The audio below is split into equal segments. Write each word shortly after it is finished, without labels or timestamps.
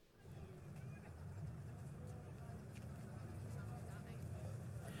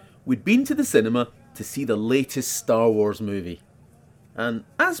We'd been to the cinema to see the latest Star Wars movie. And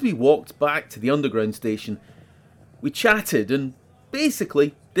as we walked back to the underground station, we chatted and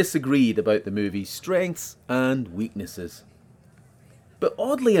basically disagreed about the movie's strengths and weaknesses. But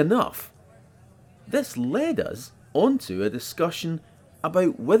oddly enough, this led us onto a discussion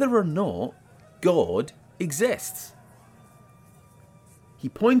about whether or not God exists. He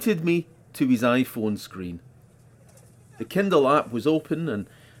pointed me to his iPhone screen. The Kindle app was open and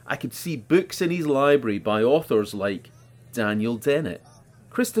I could see books in his library by authors like Daniel Dennett,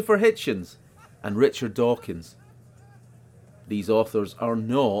 Christopher Hitchens, and Richard Dawkins. These authors are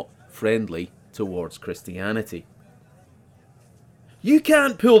not friendly towards Christianity. You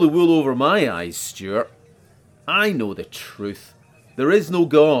can't pull the wool over my eyes, Stuart. I know the truth. There is no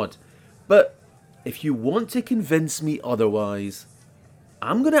God. But if you want to convince me otherwise,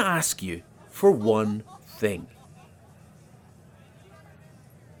 I'm going to ask you for one thing.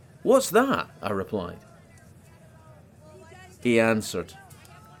 What's that? I replied. He answered,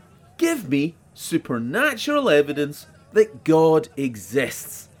 give me supernatural evidence that God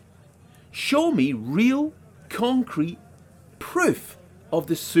exists. Show me real, concrete proof of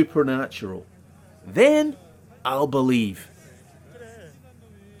the supernatural. Then I'll believe.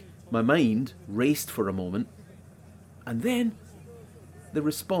 My mind raced for a moment, and then the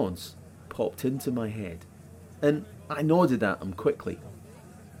response popped into my head, and I nodded at him quickly.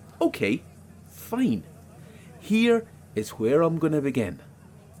 Okay, fine. Here is where I'm going to begin.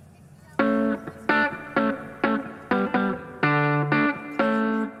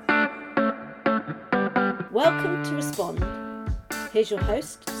 Welcome to Respond. Here's your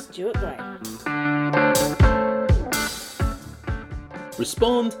host, Stuart Gray.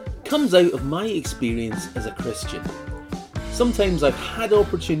 Respond comes out of my experience as a Christian. Sometimes I've had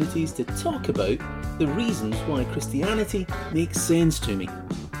opportunities to talk about the reasons why Christianity makes sense to me.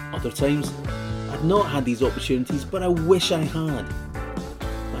 Other times, I've not had these opportunities, but I wish I had.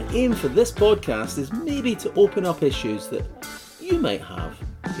 My aim for this podcast is maybe to open up issues that you might have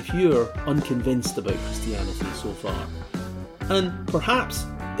if you're unconvinced about Christianity so far. And perhaps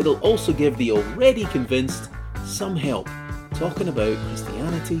it'll also give the already convinced some help talking about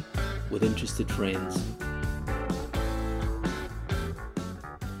Christianity with interested friends.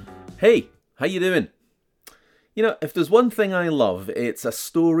 Hey, how you doing? You know, if there's one thing I love, it's a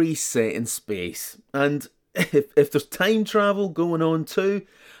story set in space. And if there's time travel going on too,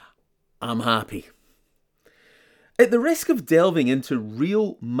 I'm happy. At the risk of delving into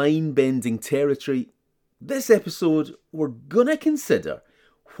real mind-bending territory, this episode we're gonna consider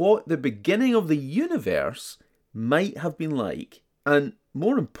what the beginning of the universe might have been like, and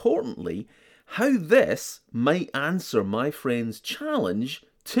more importantly, how this might answer my friend's challenge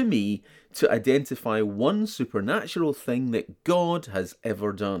to me to identify one supernatural thing that God has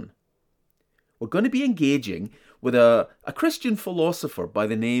ever done. We're going to be engaging with a Christian philosopher by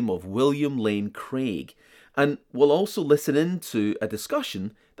the name of William Lane Craig, and we'll also listen into a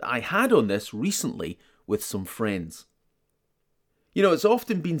discussion that I had on this recently with some friends. You know, it's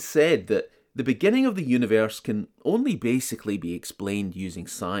often been said that the beginning of the universe can only basically be explained using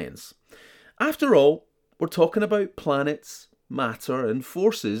science. After all, we're talking about planets, matter, and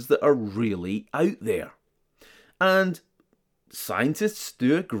forces that are really out there. And scientists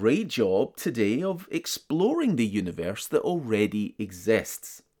do a great job today of exploring the universe that already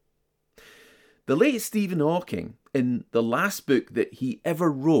exists. The late Stephen Hawking, in the last book that he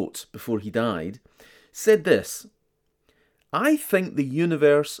ever wrote before he died, said this: I think the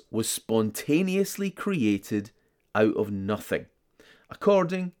universe was spontaneously created out of nothing,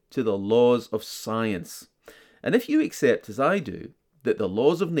 according to the laws of science. And if you accept, as I do, that the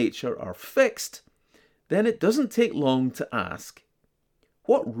laws of nature are fixed, then it doesn't take long to ask,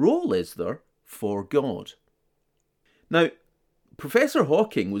 what role is there for God? Now, Professor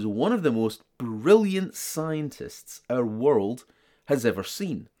Hawking was one of the most brilliant scientists our world has ever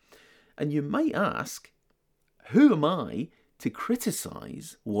seen. And you might ask, who am I to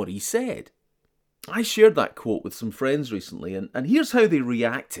criticise what he said? I shared that quote with some friends recently, and here's how they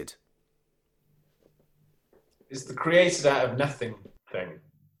reacted. It's the created out of nothing thing.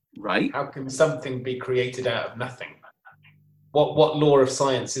 Right. How can something be created out of nothing? What law of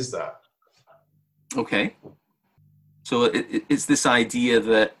science is that? Okay. So it's this idea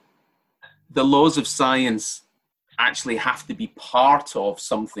that the laws of science actually have to be part of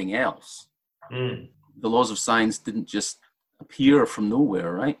something else. Mm. The laws of science didn't just appear from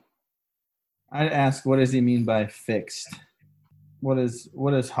nowhere, right? I'd ask, what does he mean by fixed? What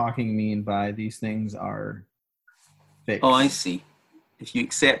does Hawking mean by these things are fixed? Oh, I see. If you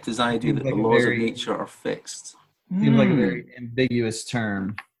accept, as I do, that the laws of nature are fixed. Seems like a very ambiguous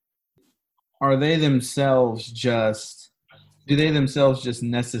term. are they themselves just? Do they themselves just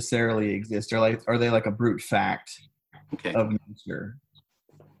necessarily exist, or are they like a brute fact Okay. of nature?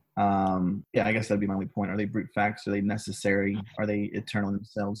 Yeah, I guess that'd be my only point. Are they brute facts? Are they necessary? Are they eternal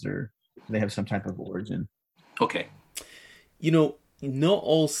themselves, or do they have some type of origin? Okay. You know, not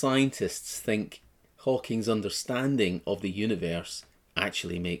all scientists think Hawking's understanding of the universe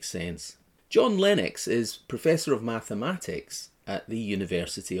actually makes sense. John Lennox is Professor of Mathematics at the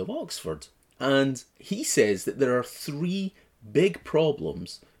University of Oxford, and he says that there are three big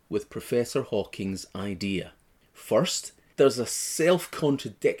problems with Professor Hawking's idea. First, there's a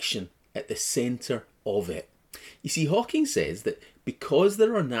self-contradiction at the centre of it. You see, Hawking says that because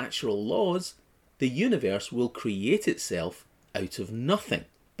there are natural laws, the universe will create itself out of nothing.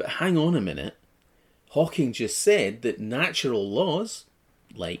 But hang on a minute. Hawking just said that natural laws,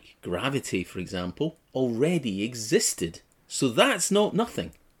 like gravity for example, already existed. So that's not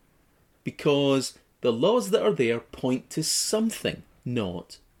nothing. Because the laws that are there point to something,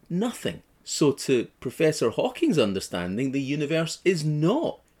 not nothing. So to Professor Hawking's understanding, the universe is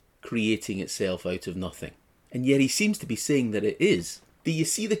not creating itself out of nothing. And yet he seems to be saying that it is. Do you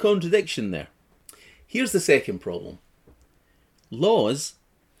see the contradiction there? Here's the second problem. Laws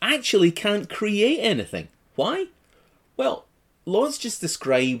actually can't create anything. Why? Well, laws just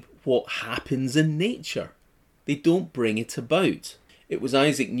describe what happens in nature. They don't bring it about. It was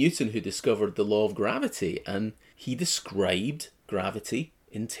Isaac Newton who discovered the law of gravity, and he described gravity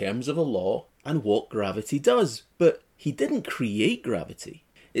in terms of a law and what gravity does. But he didn't create gravity.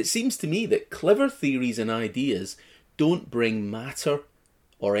 It seems to me that clever theories and ideas don't bring matter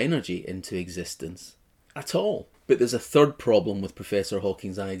or energy into existence at all. But there's a third problem with Professor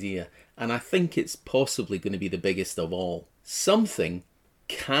Hawking's idea, and I think it's possibly going to be the biggest of all. Something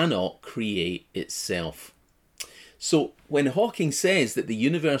cannot create itself. So when Hawking says that the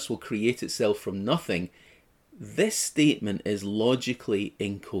universe will create itself from nothing, this statement is logically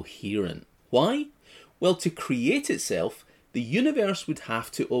incoherent. Why? Well, to create itself, the universe would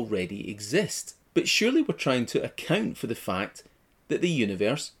have to already exist. But surely we're trying to account for the fact that the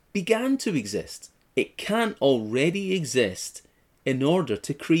universe began to exist. It can't already exist in order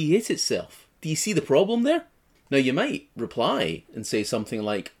to create itself. Do you see the problem there? Now you might reply and say something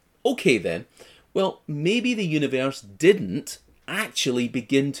like, okay then, well maybe the universe didn't actually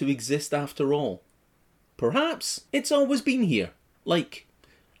begin to exist after all. Perhaps it's always been here, like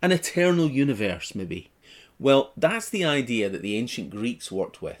an eternal universe maybe. Well, that's the idea that the ancient Greeks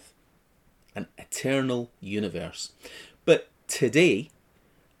worked with. An eternal universe. But today,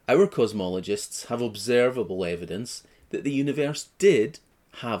 our cosmologists have observable evidence that the universe did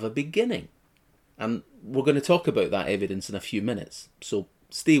have a beginning. And we're going to talk about that evidence in a few minutes, so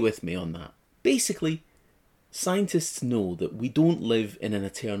stay with me on that. Basically, scientists know that we don't live in an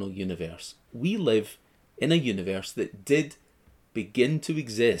eternal universe. We live in a universe that did begin to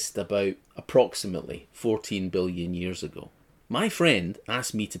exist about approximately 14 billion years ago. My friend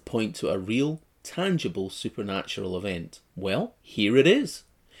asked me to point to a real, tangible supernatural event. Well, here it is.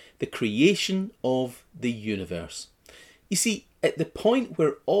 The creation of the universe. You see, at the point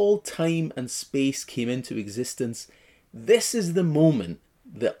where all time and space came into existence, this is the moment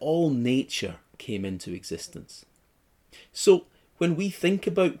that all nature came into existence. So, when we think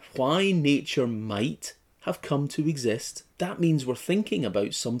about why nature might have come to exist, that means we're thinking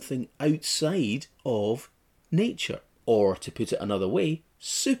about something outside of nature. Or, to put it another way,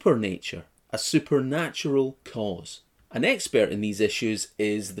 supernature, a supernatural cause. An expert in these issues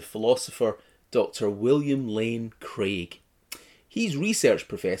is the philosopher Dr. William Lane Craig. He's Research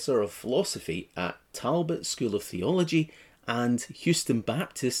Professor of Philosophy at Talbot School of Theology and Houston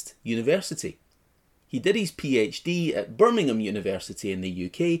Baptist University. He did his PhD at Birmingham University in the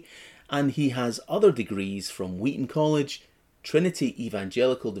UK, and he has other degrees from Wheaton College, Trinity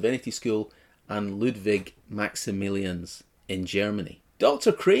Evangelical Divinity School, and Ludwig Maximilians in Germany.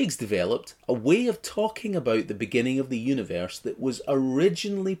 Dr. Craig's developed a way of talking about the beginning of the universe that was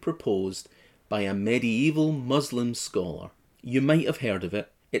originally proposed by a medieval Muslim scholar. You might have heard of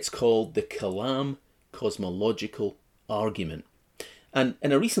it. It's called the Kalam Cosmological Argument. And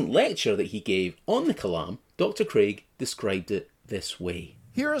in a recent lecture that he gave on the Kalam, Dr. Craig described it this way.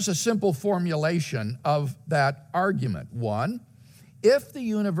 Here is a simple formulation of that argument. 1, if the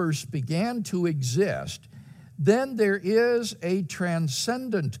universe began to exist, then there is a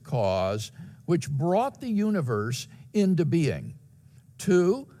transcendent cause which brought the universe into being.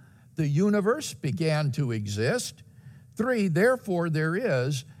 2, the universe began to exist. 3, therefore there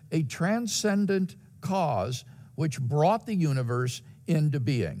is a transcendent cause which brought the universe into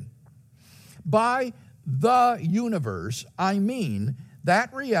being. By the universe, I mean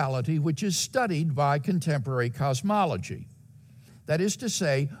that reality which is studied by contemporary cosmology. That is to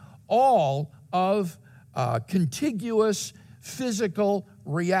say, all of contiguous physical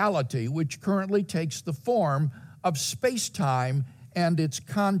reality which currently takes the form of space-time and its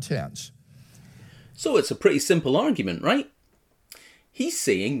contents. So it's a pretty simple argument, right? He's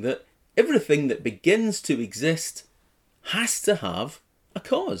saying that everything that begins to exist has to have a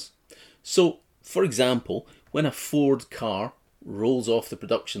cause. So, for example, when a Ford car rolls off the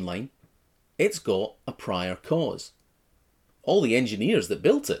production line, it's got a prior cause. All the engineers that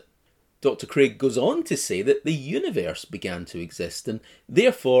built it. Dr. Craig goes on to say that the universe began to exist, and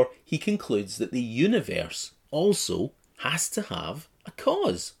therefore he concludes that the universe also has to have a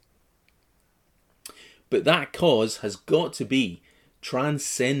cause. But that cause has got to be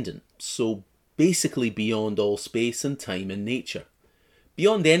transcendent, so basically beyond all space and time and nature,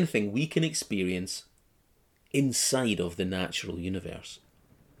 beyond anything we can experience inside of the natural universe.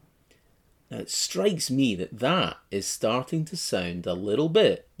 Now, it strikes me that that is starting to sound a little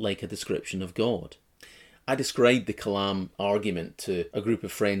bit like a description of God. I described the Kalam argument to a group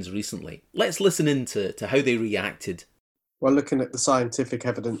of friends recently. Let's listen in to how they reacted. Well, looking at the scientific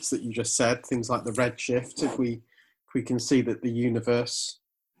evidence that you just said, things like the redshift, if we can see that the universe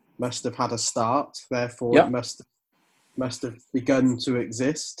must have had a start, therefore it must have begun to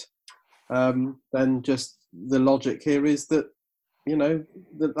exist, then just the logic here is that, you know,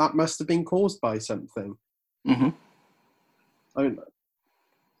 that must have been caused by something. Mm-hmm. I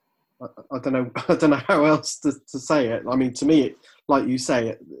don't know how else to say it. I mean, to me, it, like you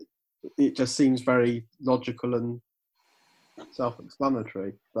say, it just seems very logical and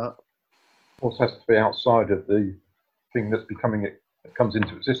self-explanatory. That also has to be outside of the thing that's becoming it that comes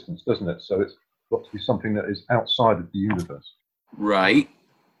into existence, doesn't it? So it's got to be something that is outside of the universe. Right.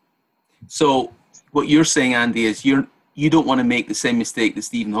 So what you're saying, Andy, is you don't want to make the same mistake that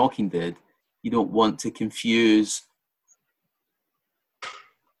Stephen Hawking did. You don't want to confuse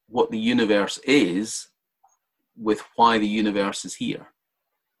what the universe is with why the universe is here,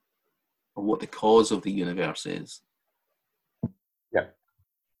 or what the cause of the universe is. Yeah.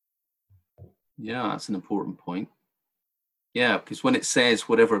 Yeah, that's an important point. Yeah, because when it says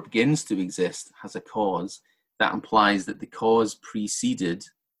whatever begins to exist has a cause, that implies that the cause preceded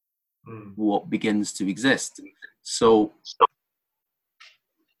what begins to exist. So,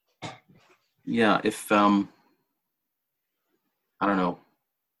 yeah, if I don't know,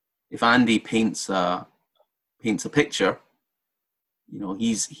 if Andy paints a picture, you know,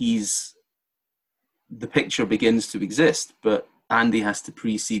 he's the picture begins to exist, but Andy has to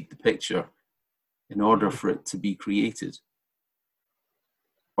precede the picture in order for it to be created.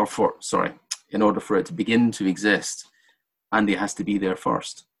 In order for it to begin to exist, Andy has to be there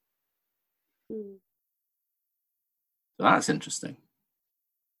first. So that's interesting.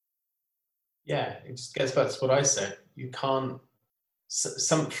 Yeah, it just gets back to what I said. You can't,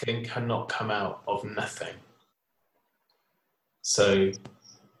 something cannot come out of nothing. So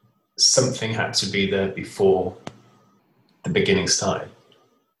something had to be there before the beginning started.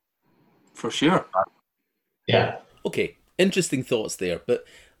 For sure. Yeah. Okay, interesting thoughts there, but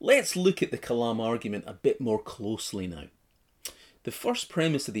let's look at the Kalam argument a bit more closely now. The first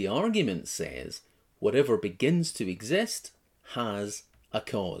premise of the argument says, whatever begins to exist has a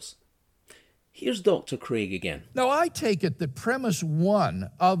cause. Here's Dr. Craig again. Now, I take it that premise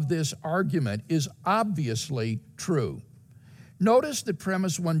one of this argument is obviously true. Notice that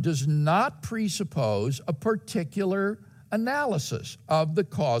premise one does not presuppose a particular analysis of the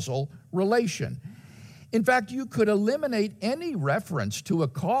causal relation. In fact, you could eliminate any reference to a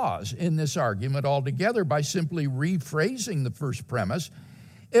cause in this argument altogether by simply rephrasing the first premise.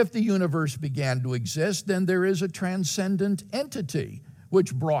 If the universe began to exist, then there is a transcendent entity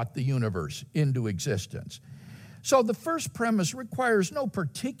which brought the universe into existence. So the first premise requires no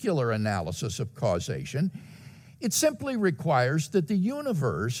particular analysis of causation. It simply requires that the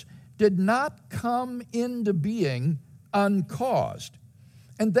universe did not come into being uncaused.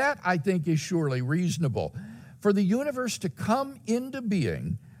 And that, I think, is surely reasonable. For the universe to come into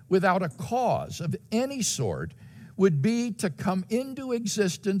being without a cause of any sort would be to come into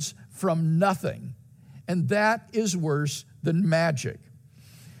existence from nothing. And that is worse than magic.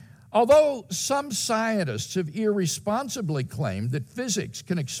 Although some scientists have irresponsibly claimed that physics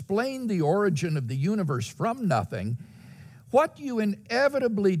can explain the origin of the universe from nothing, what you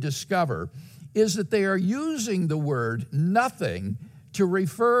inevitably discover is that they are using the word nothing to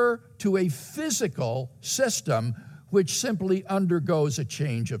refer to a physical system which simply undergoes a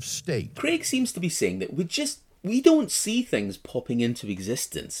change of state. Craig seems to be saying that we don't see things popping into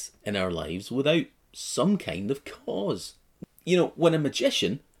existence in our lives without some kind of cause. You know, when a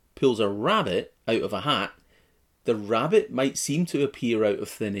magician pulls a rabbit out of a hat, the rabbit might seem to appear out of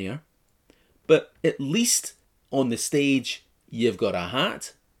thin air, but at least on the stage you've got a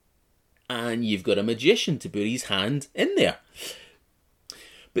hat and you've got a magician to put his hand in there.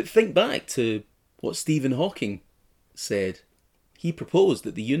 But think back to what Stephen Hawking said. He proposed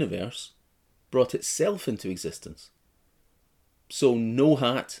that the universe brought itself into existence. So no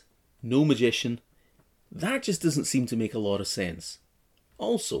hat, no magician, that just doesn't seem to make a lot of sense.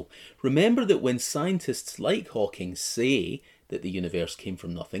 Also, remember that when scientists like Hawking say that the universe came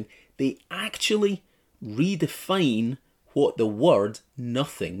from nothing, they actually redefine what the word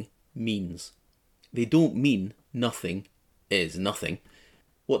nothing means. They don't mean nothing is nothing.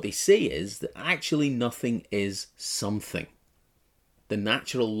 What they say is that actually nothing is something. The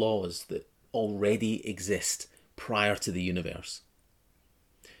natural laws that already exist prior to the universe.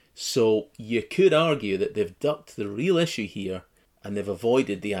 So you could argue that they've ducked the real issue here and they've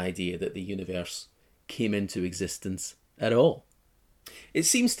avoided the idea that the universe came into existence at all. It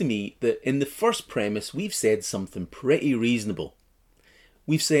seems to me that in the first premise we've said something pretty reasonable.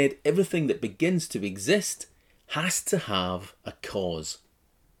 We've said everything that begins to exist has to have a cause.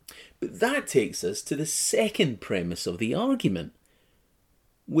 But that takes us to the second premise of the argument,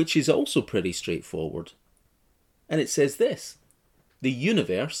 which is also pretty straightforward. And it says this: the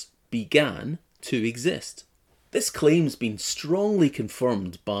universe began to exist. This claim's been strongly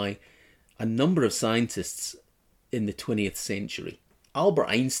confirmed by a number of scientists in the 20th century. Albert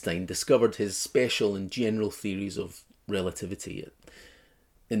Einstein discovered his special and general theories of relativity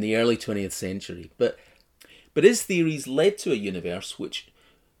in the early 20th century. But his theories led to a universe which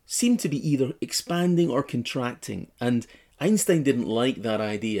seemed to be either expanding or contracting, and Einstein didn't like that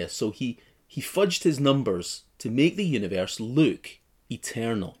idea, so he fudged his numbers to make the universe look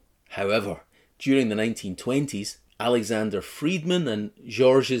eternal. However, during the 1920s, Alexander Friedmann and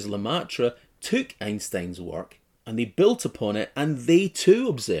Georges Lemaitre took Einstein's work and they built upon it, and they too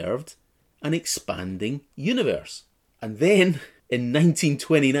observed an expanding universe. And then, in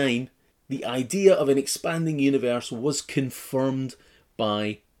 1929, the idea of an expanding universe was confirmed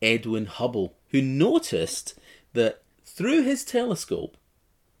by Edwin Hubble, who noticed that through his telescope,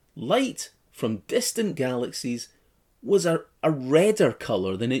 light from distant galaxies was a redder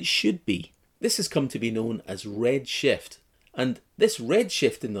colour than it should be. This has come to be known as redshift, and this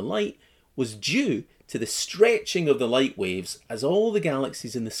redshift in the light was due to the stretching of the light waves as all the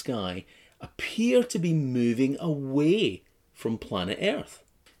galaxies in the sky appear to be moving away from planet Earth.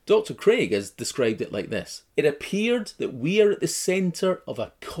 Dr. Craig has described it like this: it appeared that we are at the centre of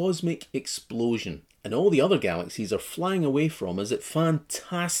a cosmic explosion, and all the other galaxies are flying away from us at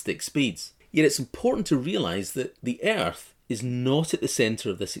fantastic speeds. Yet it's important to realise that the Earth is not at the centre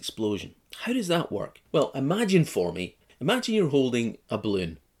of this explosion. How does that work? Well, imagine you're holding a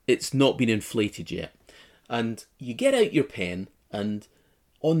balloon. It's not been inflated yet. And you get out your pen, and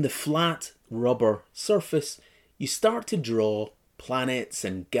on the flat rubber surface, you start to draw planets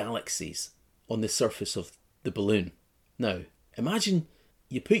and galaxies on the surface of the balloon. Now, imagine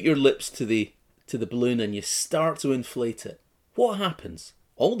you put your lips to the balloon and you start to inflate it. What happens?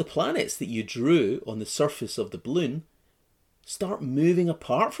 All the planets that you drew on the surface of the balloon start moving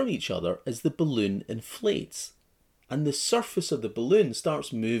apart from each other as the balloon inflates, and the surface of the balloon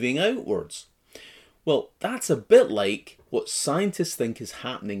starts moving outwards. Well, that's a bit like what scientists think is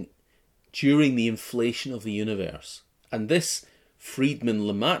happening during the inflation of the universe. And this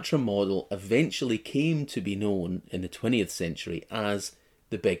Friedmann-Lemaitre model eventually came to be known in the 20th century as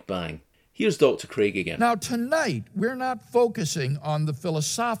the Big Bang. Here's Dr. Craig again. Now, tonight, we're not focusing on the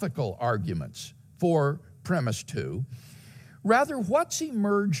philosophical arguments for premise 2. Rather, what's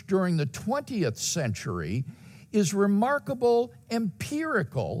emerged during the 20th century is remarkable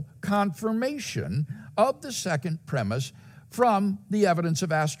empirical confirmation of the second premise from the evidence of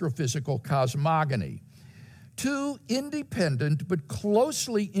astrophysical cosmogony. Two independent but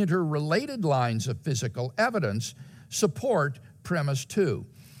closely interrelated lines of physical evidence support premise 2.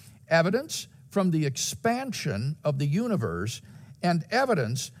 Evidence from the expansion of the universe and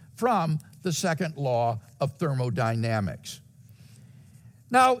evidence from the second law of thermodynamics.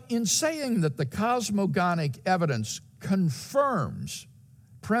 Now, in saying that the cosmogonic evidence confirms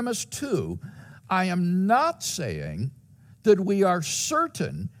premise 2, I am not saying that we are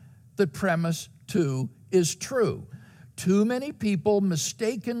certain that premise 2 is true. Too many people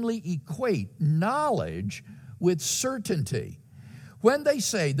mistakenly equate knowledge with certainty. When they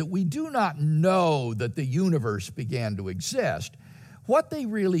say that we do not know that the universe began to exist, what they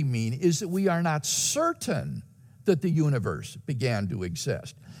really mean is that we are not certain that the universe began to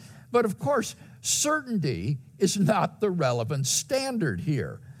exist. But of course, certainty is not the relevant standard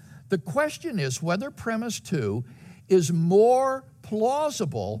here. The question is whether premise 2 is more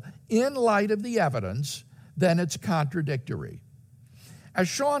plausible in light of the evidence than it's contradictory. As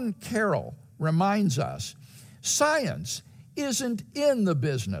Sean Carroll reminds us, science isn't in the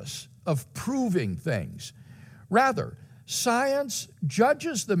business of proving things. Rather, science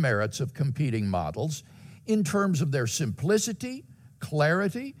judges the merits of competing models in terms of their simplicity,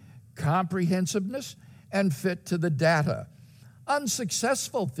 clarity, comprehensiveness, and fit to the data.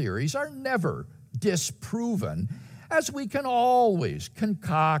 Unsuccessful theories are never disproven, as we can always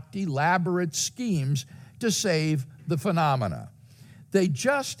concoct elaborate schemes to save the phenomena. They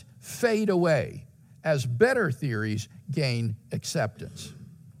just fade away as better theories gain acceptance.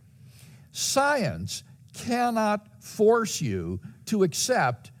 Science cannot force you to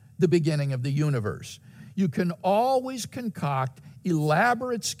accept the beginning of the universe. You can always concoct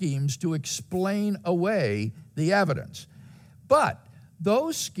elaborate schemes to explain away the evidence. But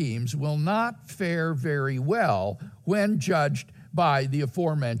those schemes will not fare very well when judged by the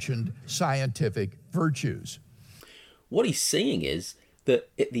aforementioned scientific virtues. What he's saying is that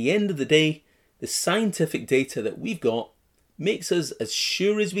at the end of the day, the scientific data that we've got makes us as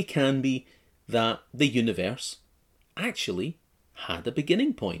sure as we can be that the universe actually had a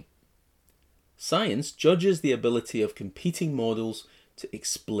beginning point. Science judges the ability of competing models to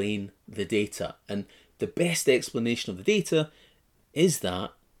explain the data, and the best explanation of the data is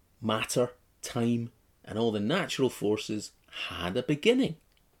that matter, time, and all the natural forces had a beginning.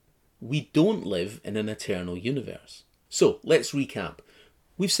 We don't live in an eternal universe. So let's recap.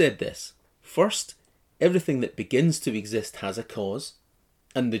 We've said this. First, everything that begins to exist has a cause,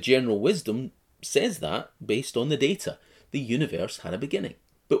 and the general wisdom says that based on the data. The universe had a beginning.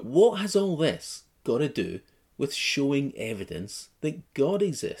 But what has all this got to do with showing evidence that God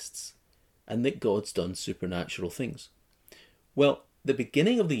exists and that God's done supernatural things? Well, the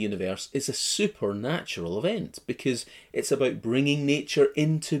beginning of the universe is a supernatural event because it's about bringing nature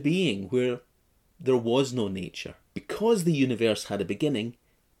into being where there was no nature. Because the universe had a beginning,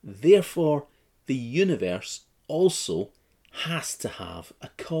 therefore the universe also has to have a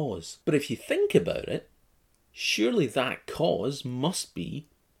cause. But if you think about it, surely that cause must be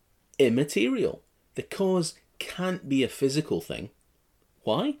immaterial. The cause can't be a physical thing.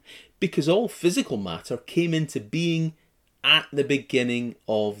 Why? Because all physical matter came into being at the beginning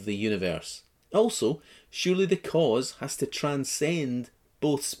of the universe. Also, surely the cause has to transcend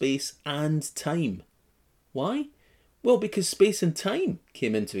both space and time. Why? Well, because space and time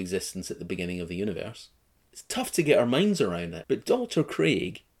came into existence at the beginning of the universe. It's tough to get our minds around it, but Dr.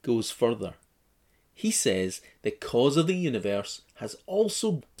 Craig goes further. He says the cause of the universe has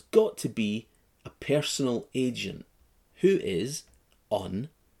also got to be a personal agent who is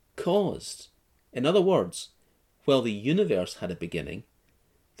uncaused. In other words, while the universe had a beginning,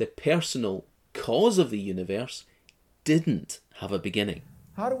 the personal cause of the universe didn't have a beginning.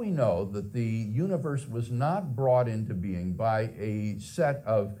 How do we know that the universe was not brought into being by a set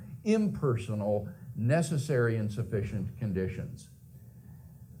of impersonal, necessary and sufficient conditions?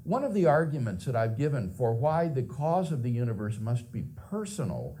 One of the arguments that I've given for why the cause of the universe must be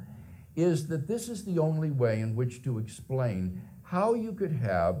personal is that this is the only way in which to explain how you could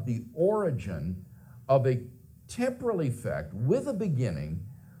have the origin of a temporal effect with a beginning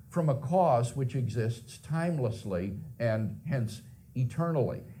from a cause which exists timelessly and hence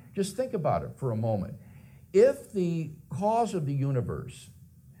eternally. Just think about it for a moment. If the cause of the universe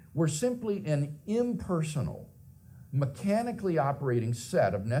were simply an impersonal, mechanically operating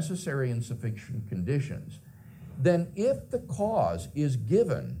set of necessary and sufficient conditions, then if the cause is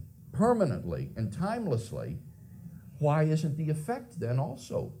given permanently and timelessly, why isn't the effect then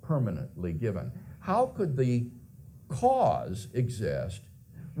also permanently given? How could the cause exist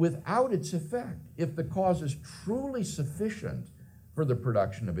without its effect? If the cause is truly sufficient for the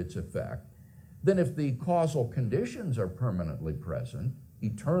production of its effect, then if the causal conditions are permanently present,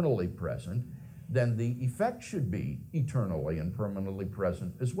 eternally present, then the effect should be eternally and permanently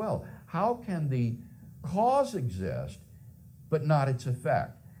present as well. How can the cause exist but not its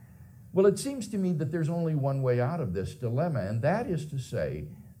effect? Well, it seems to me that there's only one way out of this dilemma, and that is to say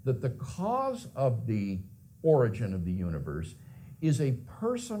that the cause of the origin of the universe is a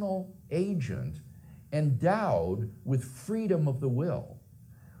personal agent endowed with freedom of the will,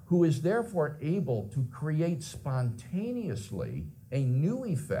 who is therefore able to create spontaneously a new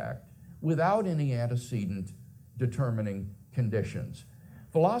effect without any antecedent determining conditions.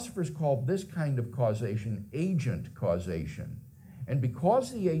 Philosophers call this kind of causation agent causation. And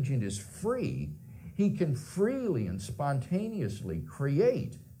because the agent is free, he can freely and spontaneously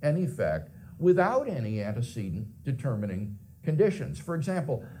create and effect without any antecedent determining conditions. For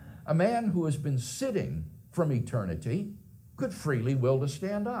example, a man who has been sitting from eternity could freely will to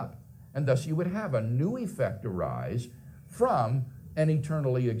stand up, and thus you would have a new effect arise from an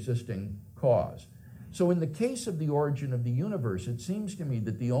eternally existing cause. So in the case of the origin of the universe, it seems to me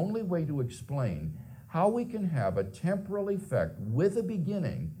that the only way to explain how we can have a temporal effect with a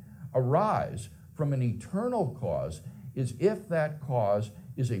beginning arise from an eternal cause is if that cause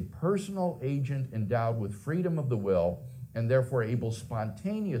is a personal agent endowed with freedom of the will and therefore able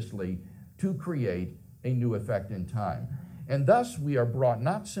spontaneously to create a new effect in time. And thus we are brought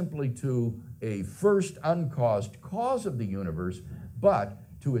not simply to a first uncaused cause of the universe, but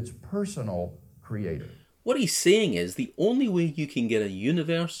to its personal creator. What he's saying is the only way you can get a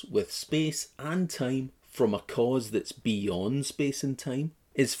universe with space and time from a cause that's beyond space and time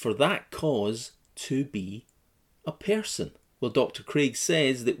is for that cause to be a person. Well, Dr. Craig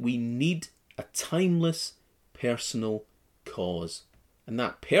says that we need a timeless personal cause. And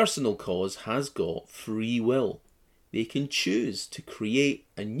that personal cause has got free will. They can choose to create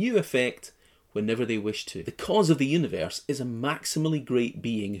a new effect whenever they wish to. The cause of the universe is a maximally great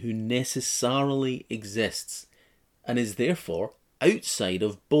being who necessarily exists and is therefore outside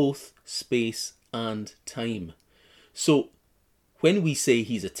of both space and time. So when we say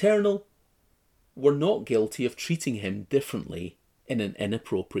he's eternal, we're not guilty of treating him differently in an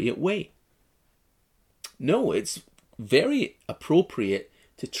inappropriate way. No, it's very appropriate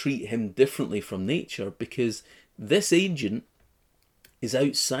to treat him differently from nature because this agent is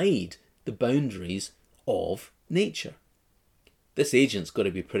outside the boundaries of nature. This agent's got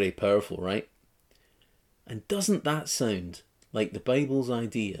to be pretty powerful, right? And doesn't that sound like the Bible's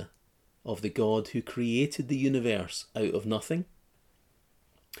idea of the God who created the universe out of nothing?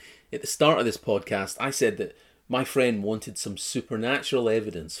 At the start of this podcast, I said that my friend wanted some supernatural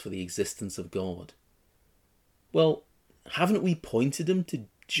evidence for the existence of God. Well, haven't we pointed him to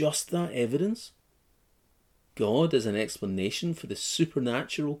just that evidence? God as an explanation for the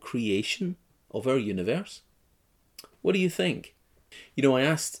supernatural creation of our universe? What do you think? You know, I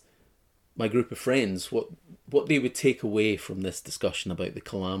asked my group of friends what they would take away from this discussion about the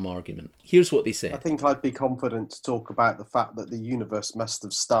Kalam argument. Here's what they said. I think I'd be confident to talk about the fact that the universe must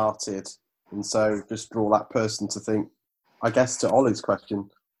have started, and so just draw that person to think, I guess to Ollie's question,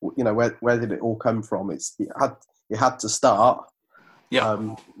 you know, where did it all come from? It had to start. Yeah.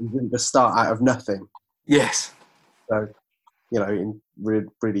 You didn't just start out of nothing. Yes. So, you know, in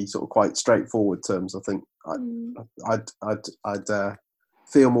really sort of quite straightforward terms, I think I'd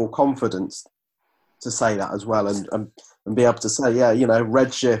feel more confident to say that as well, and be able to say, yeah, you know,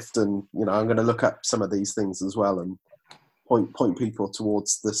 redshift, and you know, I'm going to look up some of these things as well, and point people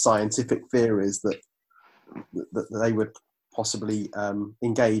towards the scientific theories that they would possibly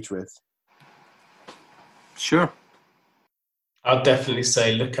engage with. Sure. I'll definitely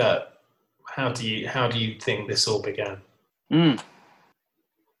say, look at how do you think this all began?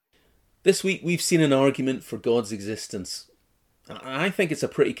 This week we've seen an argument for God's existence. I think it's a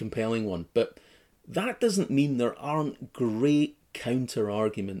pretty compelling one, but that doesn't mean there aren't great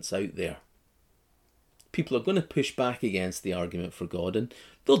counter-arguments out there. People are going to push back against the argument for God, and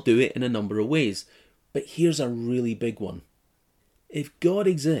they'll do it in a number of ways. But here's a really big one. If God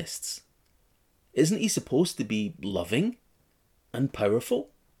exists, isn't he supposed to be loving and powerful?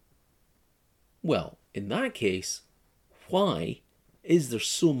 Well, in that case, why is there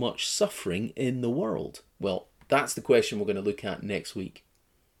so much suffering in the world? Well, that's the question we're going to look at next week.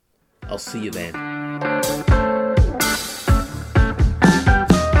 I'll see you then.